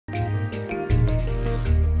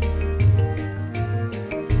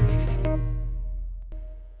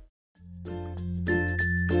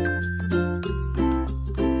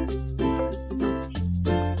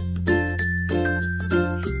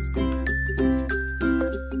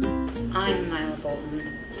I'm Myla Bolton,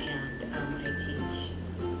 and I teach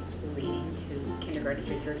reading to kindergarten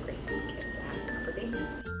through third grade kids at Upper Basin.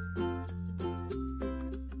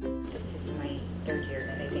 This is my third year,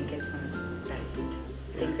 and I think it's one of the best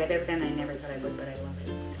things I've ever done. I never thought I would, but I love it.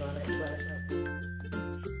 I love it, love it, love it.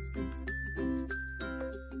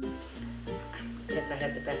 Because I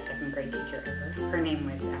had the best second grade teacher ever. Her name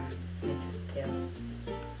was Mrs. Bill.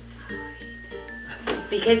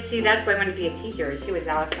 Because, see, that's why I wanted to be a teacher. She was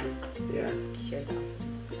awesome. Yeah. She was awesome.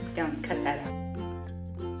 Don't cut that out.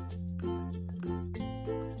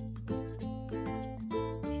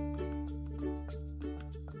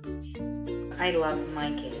 I love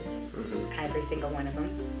my kids. Every single one of them.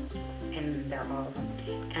 And they're all of them.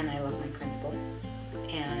 And I love my principal.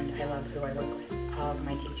 And I love who I work with. All of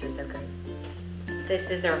my teachers are great. This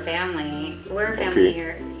is our family. We're a family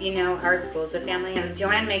here. You know, our school's a family. And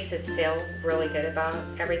Joanne makes us feel really good about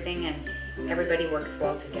everything, and everybody works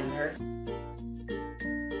well together.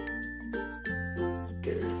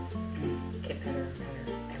 Get better and better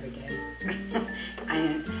every day.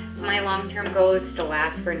 My long-term goal is to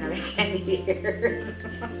last for another 10 years.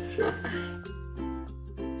 Sure.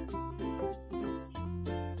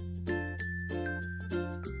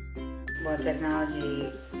 Well,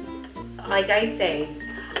 technology, like I say,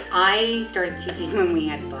 I started teaching when we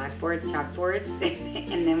had blackboards, chalkboards,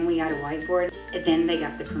 and then we had a whiteboard, and then they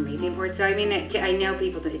got the Promethean board. So I mean, I know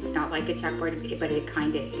people that it's not like a chalkboard, but it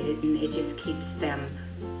kind of is, and it just keeps them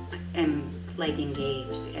like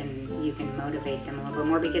engaged, and you can motivate them a little bit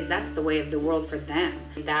more, because that's the way of the world for them.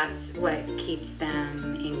 That's what keeps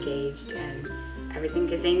them engaged and everything,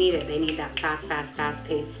 because they need it. They need that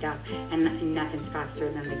fast-paced stuff, and nothing's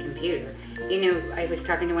faster than the computer. You know, I was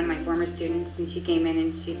talking to one of my former students, and she came in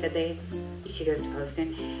and she said she goes to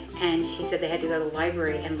Bolton, and she said they had to go to the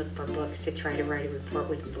library and look for books to try to write a report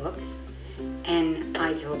with books. And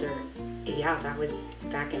I told her, yeah, that was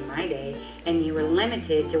back in my day, and you were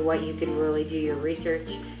limited to what you could really do your research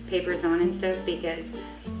papers on and stuff, because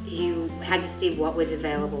you had to see what was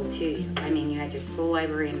available to you. I mean, you had your school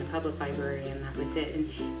library and the public library, and that was it,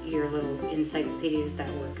 and your little encyclopedias that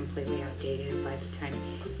were completely outdated by the time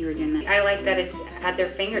you were doing that. I like that it's at their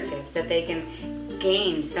fingertips, that they can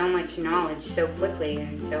gain so much knowledge so quickly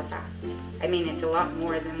and so fast. I mean, it's a lot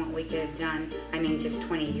more than what we could have done, I mean, just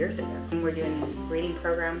 20 years ago. And we're doing reading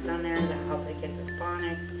programs on there that help the kids with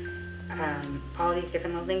phonics, all these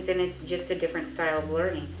different little things, and it's just a different style of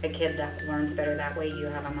learning. A kid that learns better that way, you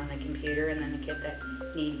have them on the computer, and then a kid that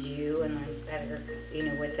needs you and learns better, you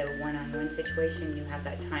know, with a one-on-one situation, you have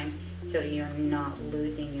that time, so you're not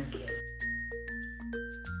losing your kid.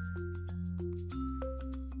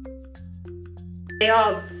 They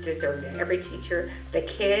all deserve it, every teacher. The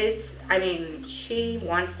kids, I mean, she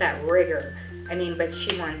wants that rigor. I mean, but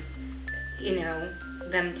she wants, you know,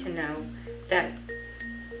 them to know that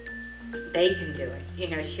they can do it. You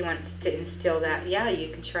know, she wants to instill that, yeah,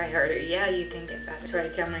 you can try harder. Yeah, you can get better. That's what I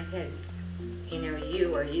tell my kids. You know,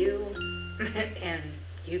 you are you, and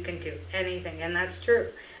you can do anything. And that's true.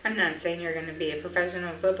 I'm not saying you're going to be a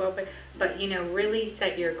professional football player, but, you know, really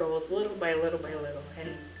set your goals little by little by little, and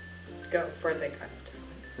go for the custom.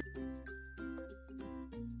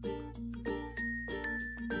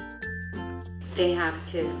 They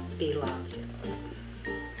have to be loved.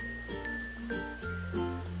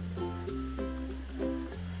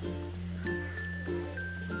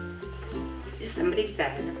 Somebody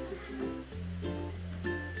said,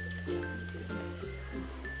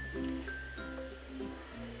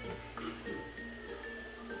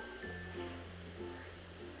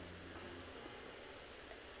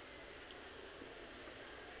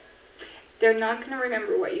 they're not going to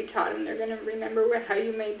remember what you taught them. They're going to remember how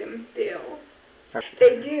you made them feel.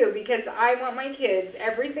 They do, because I want my kids,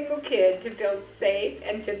 every single kid, to feel safe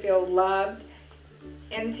and to feel loved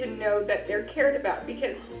and to know that they're cared about,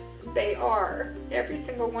 because they are, every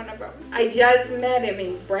single one of them. I just met him,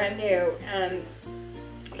 he's brand new, and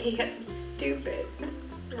he has stupid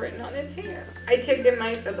written on his hair. I took him,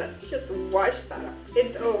 I said, let's just wash that off.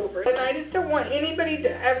 It's over. And I just don't want anybody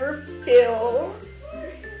to ever feel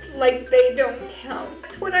like they don't count.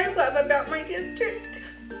 That's what I love about my district,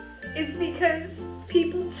 is because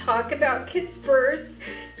people talk about kids first.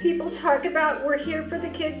 People talk about we're here for the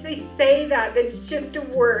kids. They say that, it's just a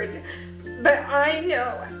word. But I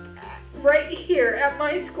know right here at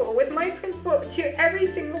my school with my principal, to every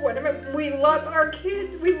single one of them, we love our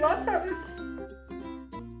kids. We love them.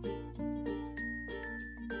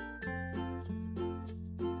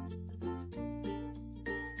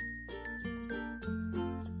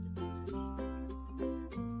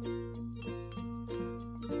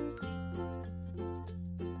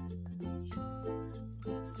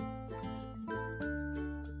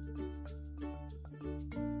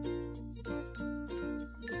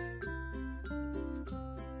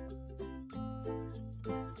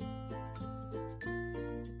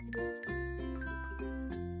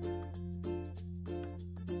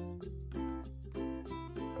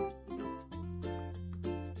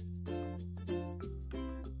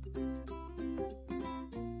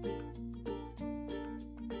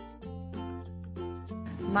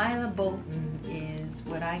 Myla Bolton is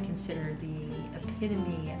what I consider the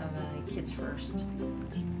epitome of a Kids First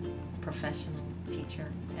professional teacher,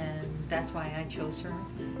 and that's why I chose her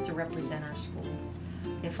to represent our school.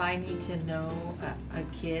 If I need to know a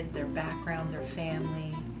kid, their background, their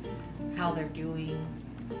family, how they're doing,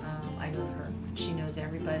 I go to her. She knows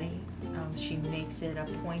everybody. She makes it a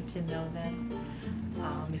point to know them.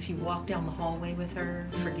 If you walk down the hallway with her,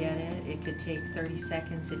 forget it. It could take 30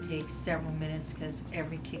 seconds. It takes several minutes because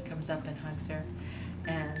every kid comes up and hugs her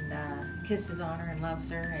and kisses on her and loves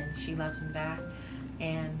her, and she loves them back.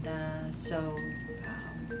 And so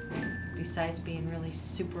besides being really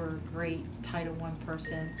super great Title I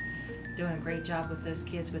person, doing a great job with those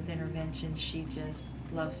kids with intervention, she just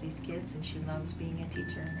loves these kids and she loves being a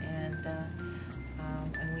teacher, and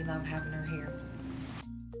we love having her here.